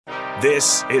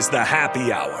This is the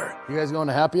Happy Hour. You guys going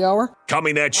to happy hour?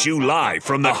 Coming at you live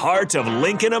from the heart of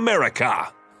Lincoln,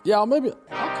 America. Yeah, I'll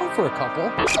come for a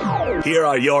couple. Here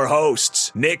are your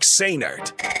hosts, Nick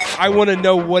Sainert. I want to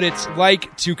know what it's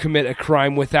like to commit a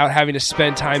crime without having to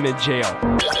spend time in jail.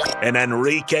 And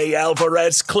Enrique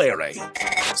Alvarez Clary.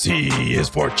 C is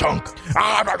for chunk.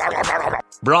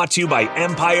 Brought to you by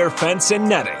Empire Fence and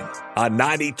Netting on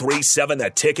 93.7 The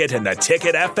Ticket and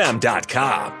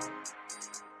theticketfm.com.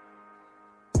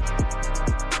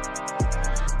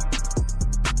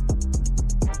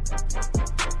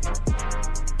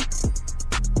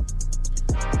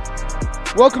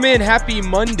 Welcome in. Happy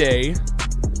Monday.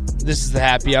 This is the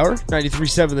Happy Hour.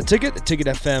 93.7 The Ticket,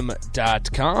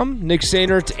 theticketfm.com. Nick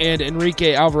Sainert and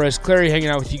Enrique Alvarez Clary hanging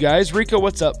out with you guys. Rico,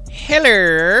 what's up?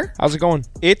 Hello. How's it going?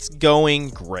 It's going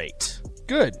great.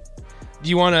 Good. Do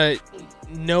you want to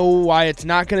know why it's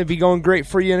not going to be going great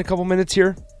for you in a couple minutes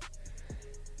here?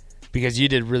 Because you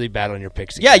did really bad on your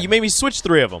picks again. Yeah, you made me switch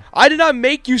 3 of them. I did not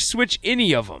make you switch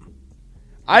any of them.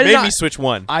 You made me switch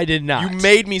one. I did not. You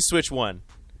made me switch one.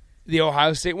 The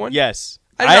Ohio State one? Yes.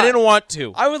 I didn't want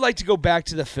to. I would like to go back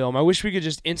to the film. I wish we could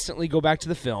just instantly go back to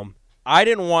the film. I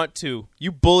didn't want to.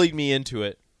 You bullied me into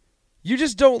it. You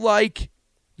just don't like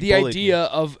the idea me.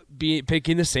 of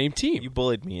picking the same team. You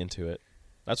bullied me into it.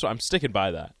 That's what I'm sticking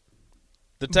by that.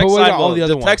 The But text what line about all will the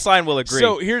other text line will agree.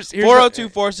 So here's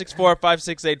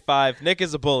 402-464-5685. Nick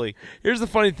is a bully. Here's the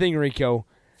funny thing, Rico.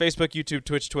 Facebook, YouTube,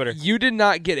 Twitch, Twitter. You did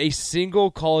not get a single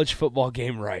college football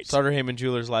game right. Sutter Heyman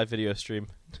Jewelers live video stream.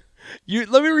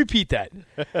 Let me repeat that.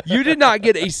 You did not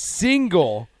get a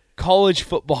single college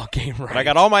football game right. But I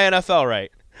got all my NFL right.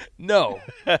 No.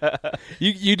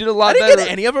 You did a lot I didn't better.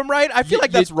 get any of them right. I feel like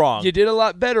that's wrong. You did a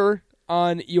lot better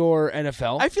on your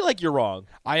NFL. I feel like you're wrong.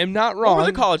 I am not wrong. What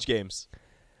were the college games?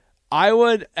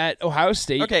 Iowa at Ohio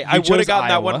State. Okay, You I would have chose gotten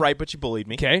that Iowa. one right, but you bullied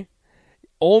me. Okay.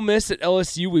 Ole Miss at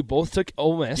LSU. We both took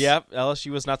Ole Miss. Yeah, LSU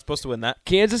was not supposed to win that.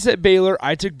 Kansas at Baylor.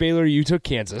 I took Baylor. You took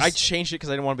Kansas. I changed it because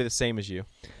I didn't want to be the same as you.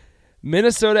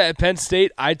 Minnesota at Penn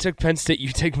State. I took Penn State. You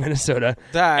took Minnesota.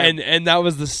 And that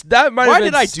was that might Why have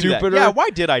been did I do stupider. that? Yeah,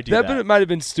 why did I do that? That might have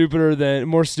been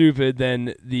more stupid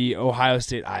than the Ohio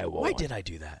State Iowa. Why did I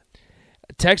do that?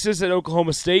 Texas at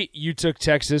Oklahoma State. You took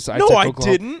Texas. I No, took I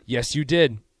Oklahoma. didn't. Yes, you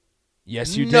did.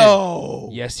 Yes, you did. No.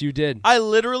 Yes, you did. I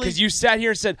literally Because you sat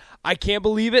here and said, "I can't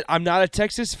believe it. I'm not a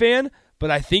Texas fan, but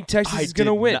I think Texas is going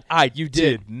to win." You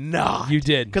did not. You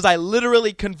did. Because I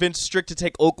literally convinced Strick to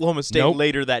take Oklahoma State Nope.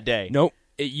 later that day. Nope,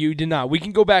 you did not. We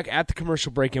can go back at the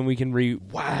commercial break and we can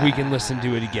listen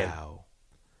to it again.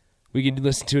 We can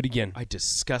listen to it again. I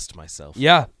disgust myself.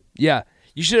 Yeah.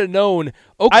 You should have known.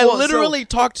 I literally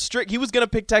talked Strick. He was going to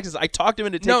pick Texas. I talked him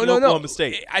into taking Oklahoma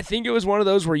State. I think it was one of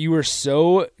those where you were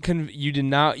so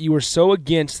you were so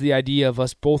against the idea of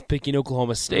us both picking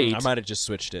Oklahoma State. I might have just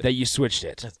switched it. That you switched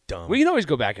it. That's dumb. We can always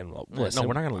go back and listen. No,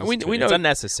 we're not going to listen to it. Know, it's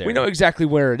unnecessary. We know exactly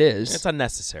where it is. It's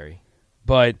unnecessary.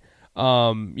 But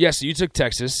so you took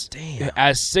Texas. Damn.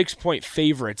 As 6-point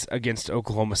favorites against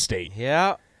Oklahoma State.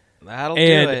 Yeah, that'll do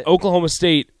And it. Oklahoma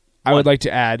State, I would like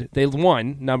to add, they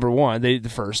won, number one. The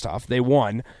first off, they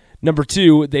won. Number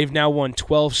two, they've now won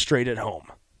 12 straight at home.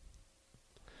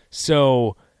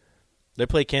 So They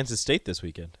play Kansas State this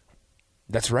weekend.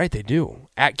 that's right, they do.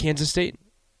 At Kansas State?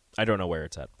 I don't know where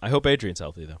it's at. I hope Adrian's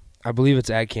healthy, though. I believe it's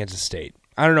at Kansas State.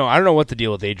 I don't know what the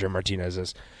deal with Adrian Martinez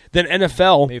is. Then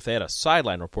NFL. Maybe if they had a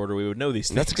sideline reporter, we would know these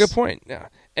things. That's a good point. Yeah.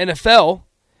 NFL.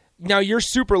 Now, your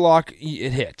super lock,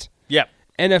 it hit. Yep.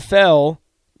 NFL,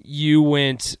 you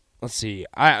went, let's see,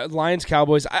 Lions,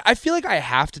 Cowboys. I feel like I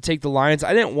have to take the Lions.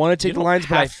 I didn't want to take the Lions,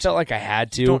 but I felt like I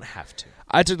had to. You don't have to.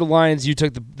 I took the Lions. You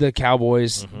took the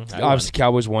Cowboys. Obviously,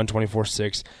 Cowboys won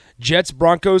 24-6. Jets,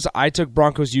 Broncos. I took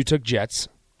Broncos. You took Jets.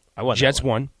 I won. Jets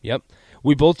won. Yep.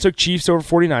 We both took Chiefs over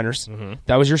 49ers.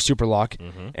 That was your super lock.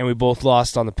 And we both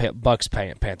lost on the Bucks,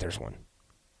 Panthers one.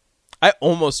 I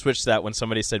almost switched that when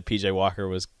somebody said P.J. Walker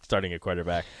was starting at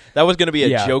quarterback. That was going to be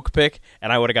a joke pick,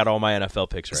 and I would have got all my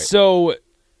NFL picks right. So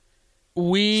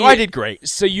I did great.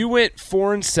 So you went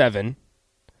 4-7.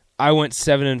 I went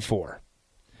 7-4.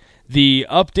 The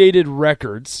updated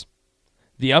records.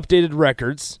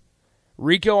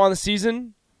 Rico on the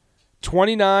season,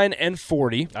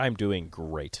 29-40. I'm doing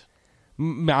great.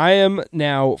 I am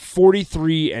now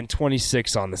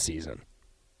 43-26 on the season.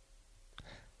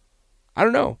 I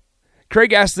don't know.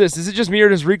 Craig asked this: is it just me or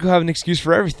does Rico have an excuse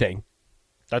for everything?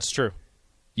 That's true.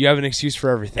 You have an excuse for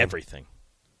everything. Everything.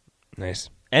 Nice.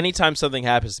 Anytime something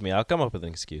happens to me, I'll come up with an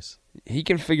excuse. He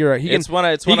can figure out. He It's one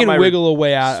of my wiggle a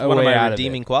way out. One of my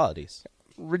redeeming qualities.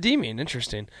 Redeeming,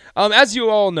 interesting. As you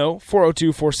all know,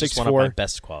 402-464. Just one of my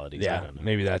best qualities. Yeah,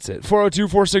 maybe that's it.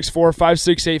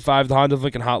 402-464-5685, the Honda of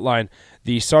Lincoln hotline,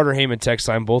 the Starter Heyman text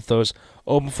line, both those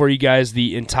open for you guys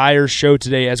the entire show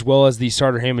today, as well as the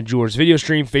Starter Heyman Jewelers video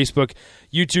stream, Facebook,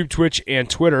 YouTube, Twitch, and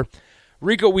Twitter.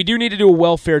 Rico, we do need to do a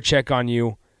welfare check on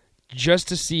you just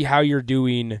to see how you're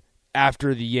doing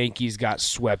after the Yankees got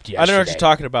swept yesterday. I don't know what you're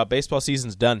talking about. Baseball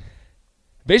season's done.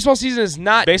 Baseball season is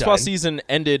not Baseball done. season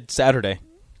ended Saturday.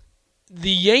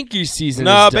 The Yankees season is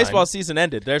No, done. baseball season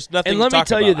ended. There's nothing And let to me talk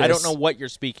tell about. you this. I don't know what you're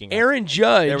speaking of. Aaron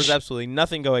Judge. There was absolutely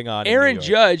nothing going on Aaron in New York.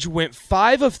 Judge went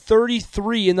 5 of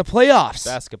 33 in the playoffs.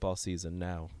 Basketball season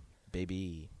now,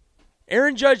 baby.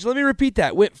 Aaron Judge, let me repeat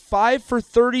that, went 5 for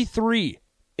 33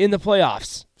 in the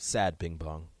playoffs. Sad ping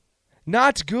pong.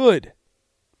 Not good.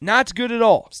 Not good at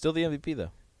all. Still the MVP,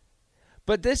 though.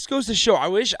 But this goes to show, I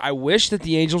wish that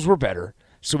the Angels were better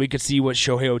so we could see what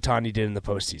Shohei Ohtani did in the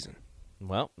postseason.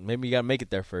 Well, maybe you got to make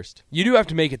it there first. You do have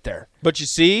to make it there. But you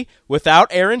see, without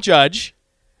Aaron Judge,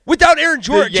 Without Aaron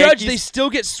Judge, Yankees- they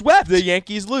still get swept. the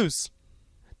Yankees lose.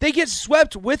 They get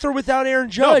swept with or without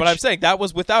Aaron Judge. No, but I'm saying that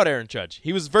was without Aaron Judge.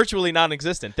 He was virtually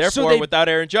non-existent. Therefore, they- without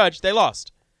Aaron Judge, they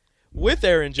lost. With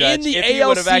Aaron Judge, In the if he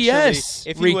would have actually,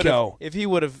 ALCS, Rico. if he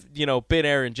would have, been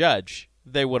Aaron Judge,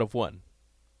 they would have won.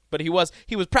 But he was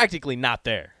practically not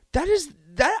there.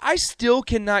 that I still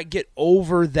cannot get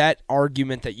over that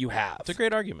argument that you have. It's a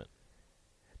great argument.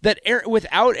 That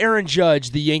without Aaron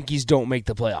Judge, the Yankees don't make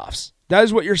the playoffs. That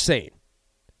is what you're saying.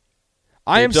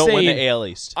 They don't win the AL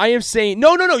East. I am saying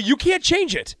no. You can't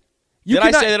change it. You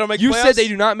Did I say they don't make the You playoffs? said they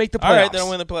do not make the playoffs. All right, they don't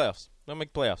win the playoffs. Don't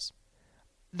make the playoffs.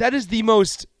 That is the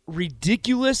most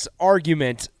ridiculous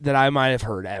argument that I might have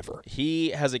heard ever. He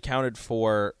has accounted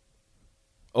for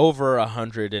over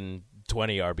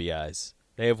 120 RBIs.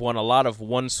 They have won a lot of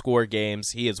one-score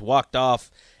games. He has walked off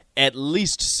at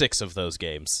least 6 of those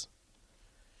games.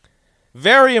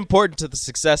 Very important to the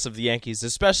success of the Yankees,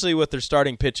 especially with their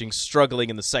starting pitching struggling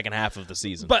in the second half of the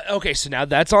season. But okay, so now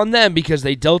that's on them because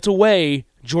they dealt away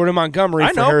Jordan Montgomery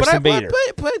for Harrison Bader.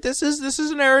 But this is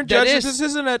an Aaron Judge. This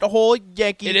isn't a whole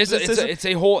Yankee. It is. It's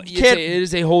a whole. Can't- It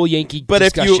is a whole Yankee. But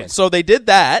discussion. so they did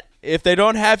that. If they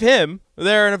don't have him,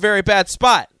 they're in a very bad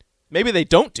spot. Maybe they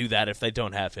don't do that if they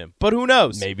don't have him. But who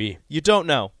knows? Maybe You don't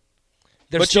know.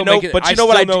 they're But still you know, making, but I you know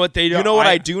what still I know do, what they do. You know what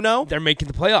I do know? They're making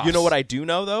the playoffs. You know what I do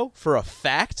know though, for a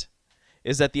fact,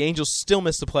 is that the Angels still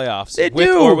miss the playoffs They with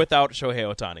do. or without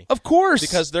Shohei Ohtani. Of course,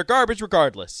 Because they're garbage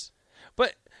regardless.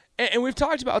 But and we've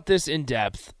talked about this in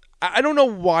depth. I don't know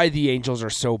why the Angels are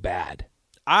so bad.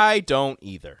 I don't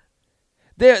either.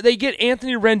 They get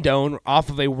Anthony Rendon off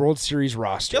of a World Series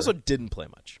roster. He also didn't play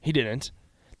much. He didn't.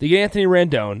 They get Anthony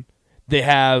Rendon. They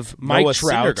have Mike Noah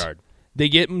Trout. Syndergaard. They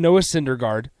get Noah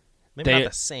Syndergaard. Maybe not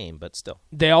the same, but still.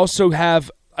 They also have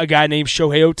a guy named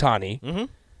Shohei Ohtani. Mm-hmm.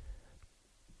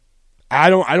 I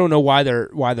don't know why they're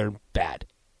bad.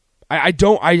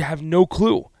 I have no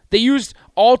clue. They used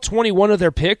all 21 of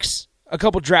their picks a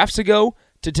couple drafts ago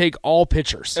to take all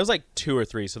pitchers. It was like 2 or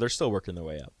 3, so they're still working their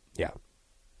way up. Yeah.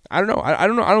 I don't know. I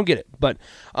don't know. I don't get it. But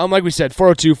like we said,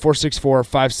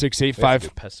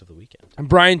 402-464-5685. Pest of the weekend. And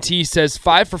Brian T says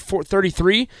 5 for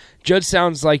 33. Judge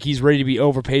sounds like he's ready to be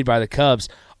overpaid by the Cubs.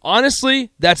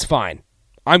 Honestly, that's fine.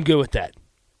 I'm good with that.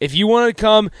 If you want to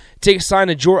come sign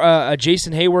a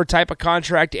Jason Hayward type of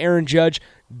contract, Aaron Judge,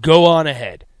 go on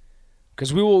ahead.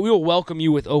 Because we will welcome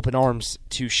you with open arms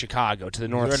to Chicago, to the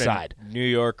north side. New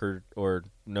York or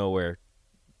nowhere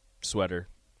sweater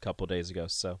a couple days ago.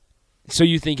 So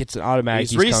you think it's an automatic?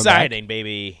 he's coming back? re-signing,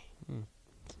 baby.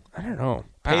 I don't know.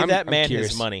 Pay that man curious.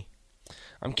 his money.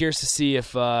 I'm curious to see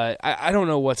if I don't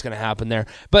know what's going to happen there,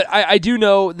 but I do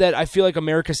know that I feel like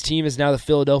America's team is now the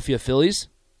Philadelphia Phillies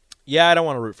Yeah, I don't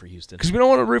want to root for Houston. because we don't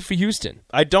want to root for Houston.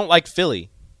 I don't like Philly,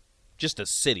 just a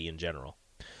city in general.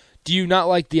 Do you not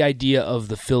like the idea of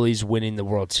the Phillies winning the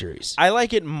World Series? I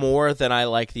like it more than I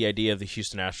like the idea of the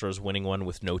Houston Astros winning one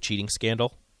with no cheating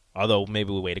scandal. Although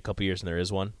maybe we wait a couple years and there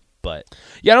is one. But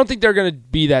Yeah, I don't think they're going to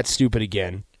be that stupid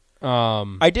again.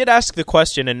 I did ask the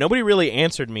question, and nobody really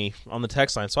answered me on the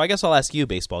text line, so I guess I'll ask you,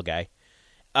 baseball guy.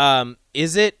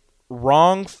 Is it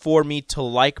wrong for me to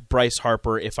like Bryce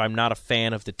Harper if I'm not a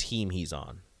fan of the team he's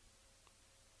on?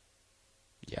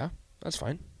 Yeah, that's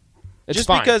fine. It's just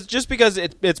fine. because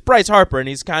it's Bryce Harper and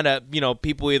he's kind of,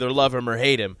 people either love him or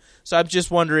hate him. So I'm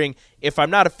just wondering, if I'm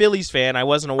not a Phillies fan, I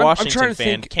wasn't a Washington trying to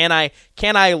fan, think.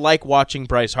 can I like watching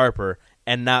Bryce Harper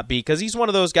and not be, because he's one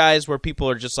of those guys where people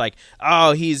are just like,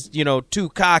 oh, he's too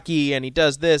cocky and he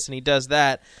does this and he does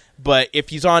that. But if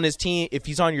he's on his team, if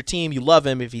he's on your team, you love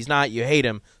him. If he's not, you hate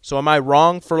him. So am I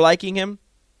wrong for liking him?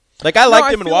 Like I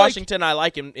liked him in feel like- Washington, I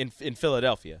like him in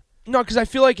Philadelphia. No, because I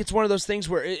feel like it's one of those things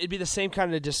where it'd be the same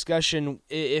kind of discussion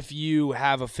if you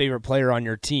have a favorite player on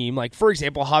your team. Like, for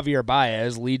example, Javier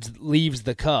Baez leaves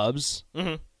the Cubs,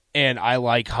 and I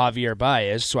like Javier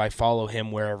Baez, so I follow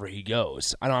him wherever he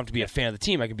goes. I don't have to be a fan of the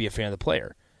team. I can be a fan of the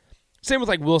player. Same with,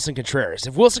 like, Wilson Contreras.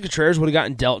 If Wilson Contreras would have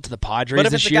gotten dealt to the Padres But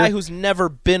if this it's a year, guy who's never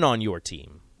been on your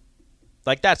team,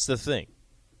 like, that's the thing.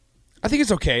 I think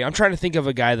it's okay. I'm trying to think of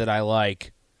a guy that I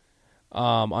like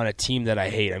on a team that I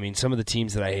hate. I mean, some of the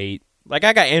teams that I hate. Like,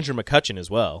 I got Andrew McCutchen as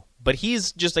well, but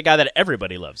he's just a guy that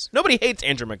everybody loves. Nobody hates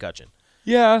Andrew McCutchen.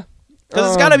 Yeah. Because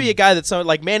it's got to be a guy that's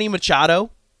like Manny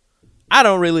Machado. I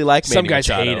don't really like Manny Some guys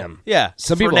Machado. hate him. Yeah.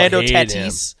 Some people Fernando hate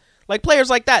Tatis. Like, players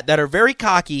like that are very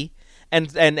cocky and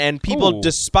people Ooh.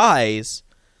 despise.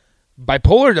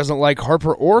 Bipolar doesn't like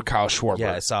Harper or Kyle Schwarber.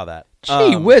 Yeah, I saw that.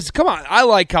 Gee whiz, come on! I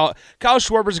like Kyle. Kyle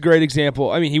Schwarber's a great example.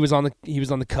 I mean, he was on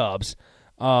the Cubs,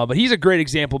 but he's a great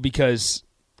example because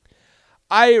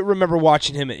I remember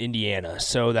watching him at Indiana,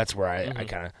 so that's where I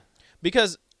kind of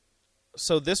Because,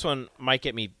 so this one might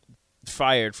get me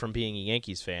fired from being a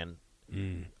Yankees fan.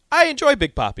 I enjoy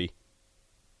Big Papi.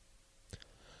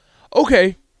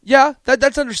 okay, yeah,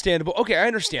 that's understandable. Okay, I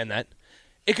understand that.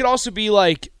 It could also be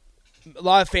like a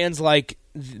lot of fans like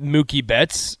Mookie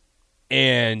Betts.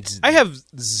 And I have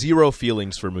zero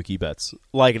feelings for Mookie Betts,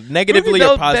 like negatively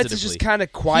or positively. Betts is just kind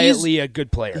of quietly a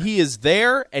good player. He is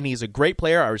there, and he's a great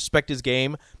player. I respect his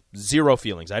game. Zero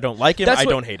feelings. I don't like him. I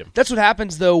don't hate him. That's what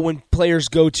happens, though, when players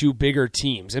go to bigger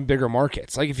teams and bigger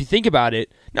markets. Like, if you think about it,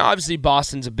 now, obviously,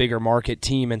 Boston's a bigger market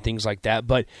team and things like that,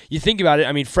 but you think about it,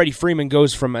 I mean, Freddie Freeman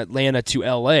goes from Atlanta to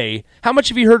L.A. How much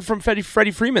have you heard from Freddie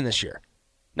Freeman this year?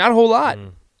 Not a whole lot.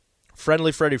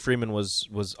 Friendly Freddie Freeman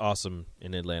was awesome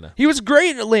in Atlanta. He was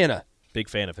great in Atlanta. Big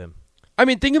fan of him. I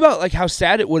mean, think about like how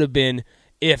sad it would have been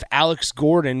if Alex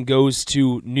Gordon goes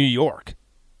to New York.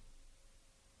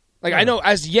 Like, I know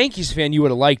as a Yankees fan, you would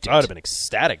have liked it. I would have been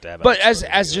ecstatic to have. But Alex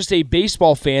as just a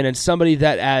baseball fan and somebody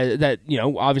that you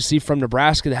know, obviously from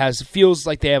Nebraska that feels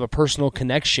like they have a personal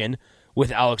connection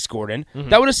with Alex Gordon,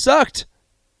 that would have sucked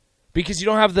because you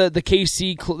don't have the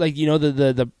KC, like, you know,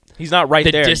 the he's not right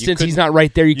the there. distance. He's not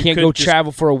right there. You can't go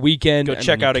travel for a weekend. Go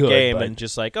check out a game and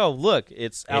just like, oh look,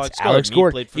 it's Alex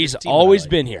Gordon. He's always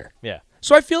been here. Yeah.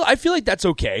 So I feel like that's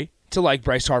okay to like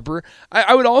Bryce Harper.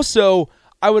 I would also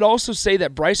say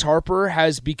that Bryce Harper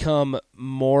has become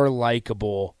more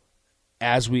likable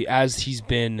as he's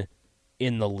been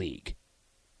in the league.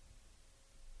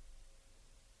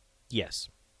 Yes.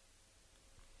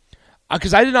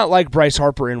 Because I did not like Bryce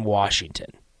Harper in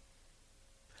Washington.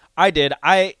 I did.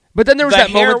 But then there was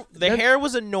that moment. The hair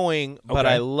was annoying, but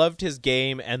Okay. I loved his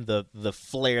game and the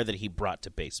flair that he brought to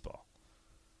baseball.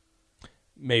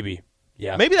 Maybe.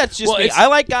 Yeah. Maybe that's just me. I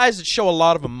like guys that show a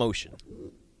lot of emotion.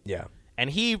 Yeah. And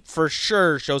he, for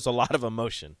sure, shows a lot of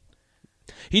emotion.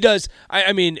 He does.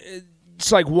 I mean,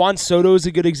 it's like Juan Soto is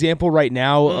a good example right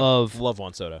now of. Love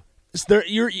Juan Soto.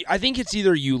 I think it's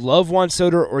either you love Juan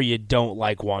Soto or you don't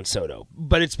like Juan Soto.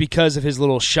 But it's because of his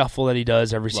little shuffle that he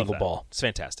does every single ball. It's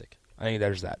fantastic. I think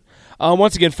there's that.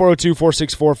 Once again,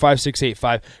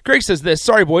 402-464-5685. Greg says this,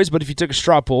 sorry, boys, but if you took a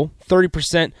straw poll,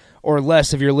 30% or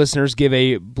less of your listeners give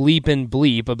a bleep and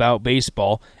bleep about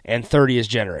baseball, and 30 is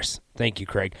generous. Thank you,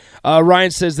 Craig.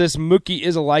 Ryan says this, Mookie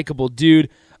is a likable dude.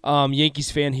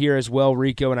 Yankees fan here as well,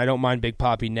 Rico, and I don't mind Big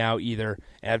Papi now either,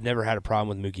 and I've never had a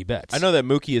problem with Mookie Betts. I know that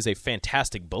Mookie is a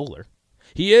fantastic bowler.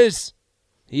 He is.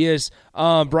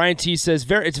 Brian T says,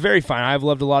 it's very fine. I've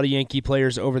loved a lot of Yankee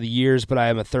players over the years, but I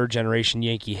am a third-generation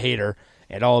Yankee hater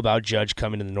and all about Judge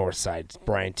coming to the north side. It's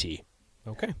Brian T.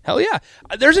 Okay. Hell yeah.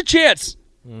 There's a chance.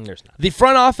 There's not. The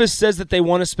front office says that they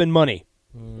want to spend money.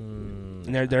 And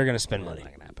they're going to spend money. Not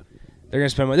going to happen. They're going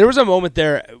to spend money. There was a moment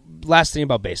there, last thing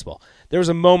about baseball, there was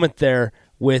a moment there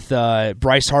with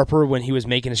Bryce Harper when he was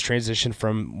making his transition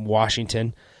from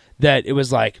Washington that it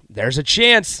was like, there's a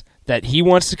chance that he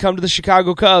wants to come to the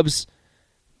Chicago Cubs,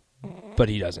 but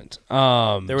he doesn't.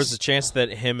 There was a chance that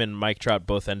him and Mike Trout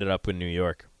both ended up in New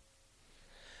York.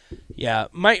 Yeah,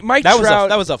 Mike That Trout.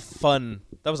 that was a fun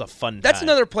time. That's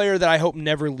another player that I hope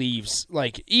never leaves.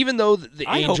 Like, even though the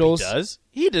Angels, I hope he does.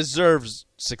 He deserves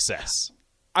success.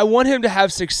 I want him to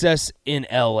have success in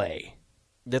L.A.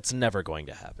 That's never going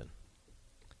to happen.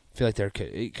 I feel like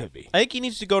it could be. I think he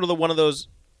needs to go to one of those.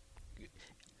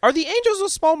 Are the Angels a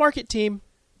small market team?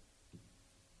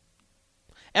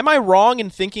 Am I wrong in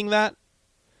thinking that?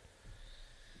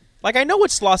 Like, I know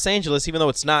it's Los Angeles, even though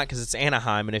it's not, because it's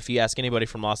Anaheim, and if you ask anybody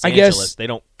from Los Angeles, they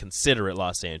don't consider it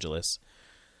Los Angeles.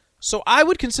 So I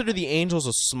would consider the Angels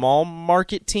a small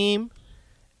market team,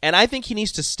 and I think he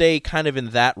needs to stay kind of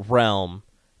in that realm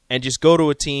and just go to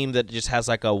a team that just has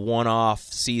like a one-off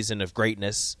season of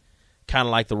greatness kind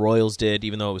of like the Royals did,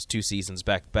 even though it was 2 seasons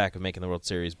back to back of making the World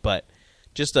Series. But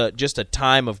just a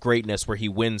time of greatness where he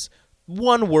wins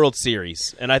one World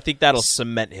Series, and I think that'll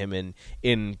cement him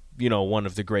in one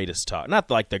of the greatest not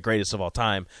like the greatest of all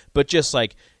time, but just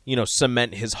like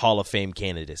cement his Hall of Fame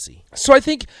candidacy. So I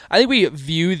think we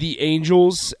view the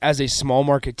Angels as a small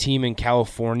market team in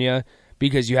California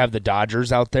because you have the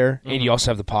Dodgers out there and you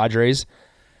also have the Padres.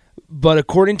 But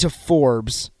according to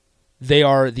Forbes, they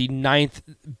are the 9th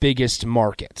biggest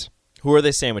market. Who are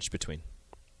they sandwiched between?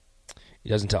 He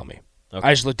doesn't tell me. Okay.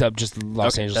 I just looked up just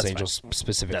Los Angeles that's Angels fine.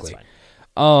 specifically. That's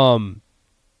fine.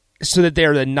 So that they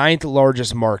are the 9th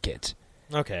largest market.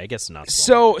 Okay, I guess not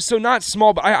small. So not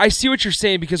small, but I see what you're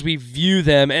saying because we view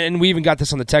them, and we even got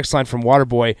this on the text line from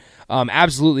Waterboy,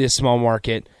 absolutely a small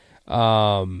market.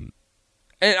 And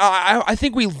I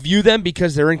think we view them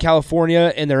because they're in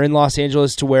California and they're in Los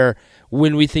Angeles, to where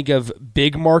when we think of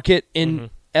big market in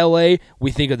LA,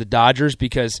 we think of the Dodgers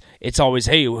because it's always,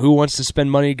 hey, who wants to spend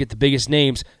money to get the biggest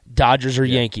names? Dodgers or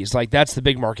Yankees. Like, that's the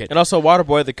big market. And also,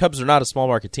 Waterboy, the Cubs are not a small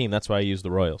market team. That's why I use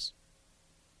the Royals.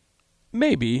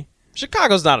 Maybe.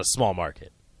 Chicago's not a small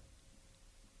market.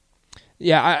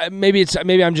 Yeah, maybe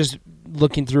I'm just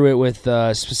looking through it with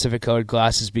specific colored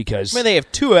glasses because they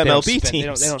have 2 MLB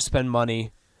teams. They don't spend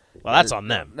money. Well, that's on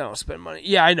them. They don't spend money.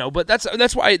 Yeah, I know, but that's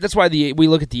why we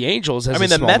look at the Angels as the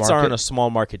small Mets market. aren't a small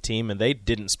market team, and they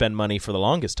didn't spend money for the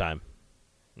longest time.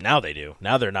 Now they do.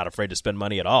 Now they're not afraid to spend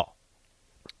money at all.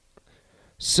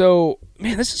 So,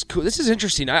 man, this is cool. This is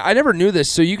interesting. I never knew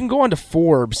this. So you can go onto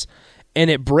Forbes, and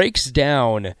it breaks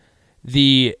down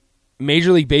the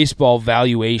Major League Baseball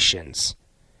valuations.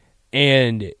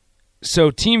 And so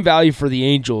team value for the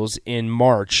Angels in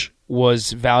March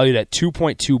was valued at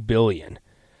 $2.2 billion.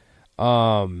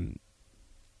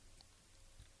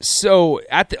 So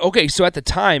at the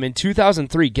time in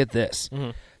 2003, get this.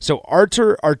 So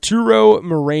Arturo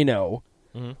Moreno,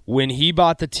 when he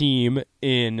bought the team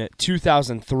in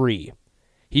 2003,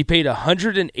 he paid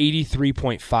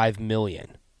 $183.5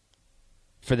 million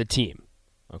for the team.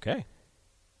 Okay.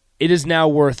 It is now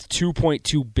worth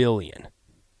 $2.2 billion.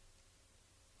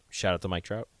 Shout out to Mike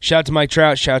Trout. Shout out to Mike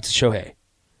Trout. Shout out to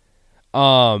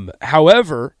Shohei.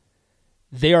 However,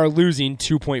 they are losing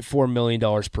 $2.4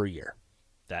 million per year.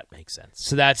 That makes sense.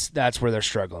 So that's where they're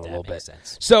struggling a little bit.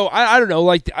 Sense. So I don't know.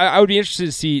 Like I would be interested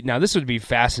to see. Now this would be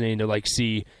fascinating to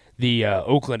see the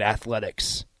Oakland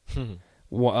Athletics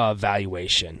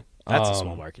valuation. That's a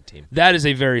small market team. That is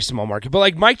a very small market. But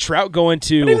like Mike Trout going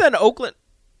to, but even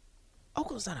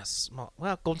Oakland's not a small.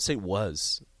 Well, Golden State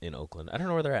was in Oakland. I don't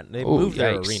know where they're at. They moved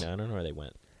their arena. I don't know where they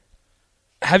went.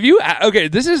 Have you? Okay,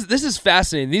 this is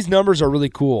fascinating. These numbers are really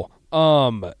cool.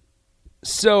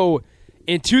 So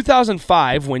in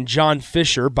 2005, when John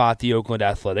Fisher bought the Oakland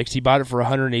Athletics, he bought it for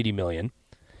 $180 million.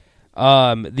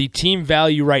 The team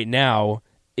value right now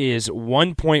is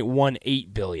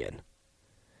 $1.18 billion.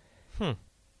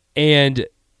 And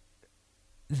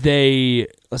they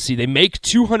make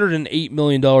 $208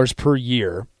 million per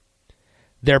year.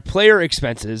 Their player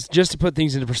expenses, just to put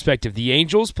things into perspective, the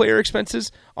Angels' player expenses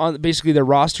on basically their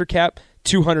roster cap,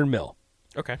 $200 million.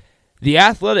 Okay. The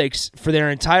Athletics, for their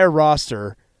entire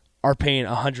roster, are paying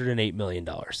 $108 million.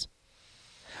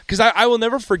 Because I will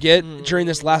never forget, during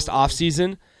this last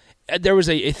offseason, there was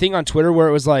a thing on Twitter where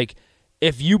it was like,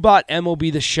 if you bought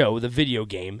MLB The Show, the video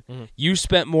game, you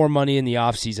spent more money in the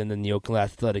offseason than the Oakland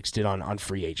Athletics did on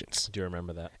free agents. Do you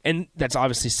remember that? And that's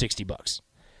obviously $60.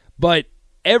 But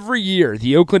every year,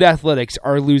 the Oakland Athletics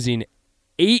are losing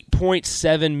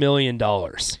 $8.7 million.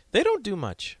 They don't do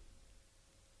much.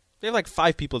 They have like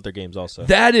 5 people at their games also.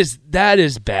 That is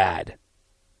bad.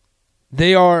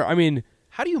 They are,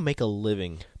 how do you make a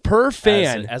living per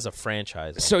fan as a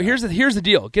franchise? Like so here's the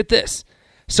deal. Get this.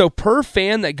 So per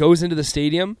fan that goes into the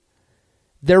stadium,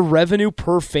 their revenue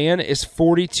per fan is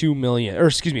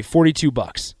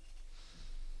 $42,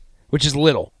 which is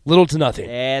little to nothing.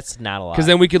 That's not a lot. Because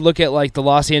then we could look at like the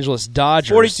Los Angeles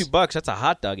Dodgers. $42. That's a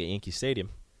hot dog at Yankee Stadium.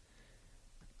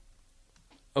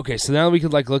 Okay, so now we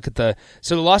could like look at the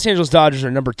Los Angeles Dodgers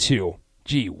are number 2.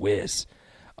 Gee whiz.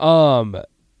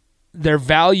 Their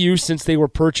value since they were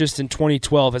purchased in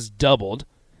 2012 has doubled.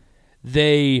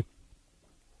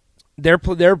 Their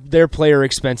player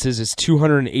expenses is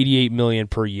 $288 million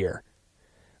per year,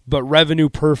 but revenue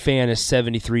per fan is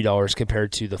 $73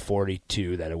 compared to the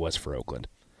 $42 that it was for Oakland.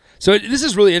 So this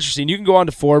is really interesting. You can go on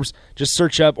to Forbes, just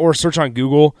search up or search on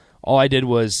Google. All I did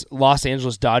was Los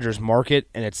Angeles Dodgers market,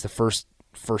 and it's the first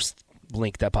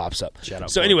link that pops up. Shout out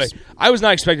so Forbes. Anyway, I was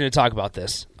not expecting to talk about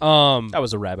this. That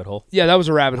was a rabbit hole. Yeah, that was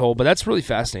a rabbit hole, but that's really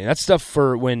fascinating. That's stuff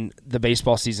for when the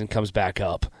baseball season comes back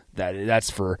up.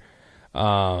 That's for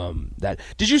That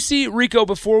did you see, Rico,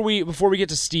 before we get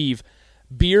to Steve,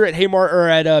 beer at Haymarket or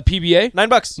at PBA?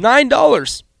 $9.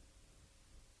 $9.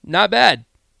 Not bad.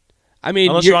 I mean,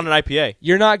 unless you're on an IPA.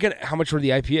 You're not gonna. How much were the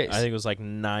IPAs? I think it was like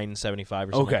 $9.75 or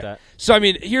something like that. So I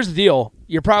mean, here's the deal: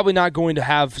 you're probably not going to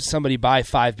have somebody buy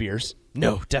 5 beers.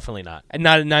 No, definitely not. And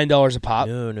not at $9 a pop.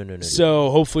 No.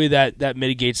 So hopefully that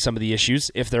mitigates some of the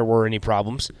issues if there were any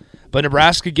problems. But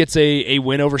Nebraska gets a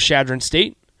win over Chadron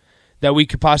State that we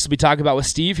could possibly talk about with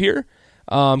Steve here,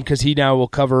 because he now will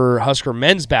cover Husker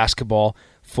men's basketball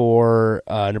for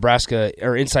Nebraska,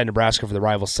 or Inside Nebraska for the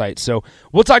rival site. So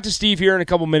we'll talk to Steve here in a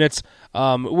couple minutes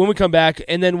when we come back,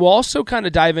 and then we'll also kind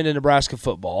of dive into Nebraska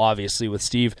football, obviously, with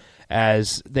Steve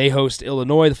as they host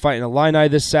Illinois, the Fighting Illini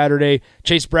this Saturday.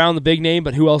 Chase Brown, the big name,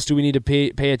 but who else do we need to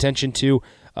pay attention to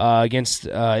against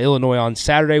Illinois on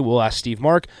Saturday? We'll ask Steve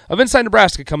Mark of Inside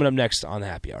Nebraska coming up next on the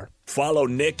Happy Hour. Follow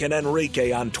Nick and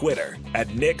Enrique on Twitter at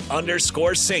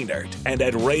Nick_Sainert and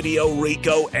at Radio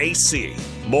Rico AC.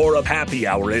 More of Happy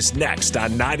Hour is next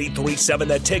on 93.7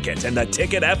 The Ticket and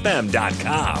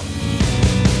theticketfm.com.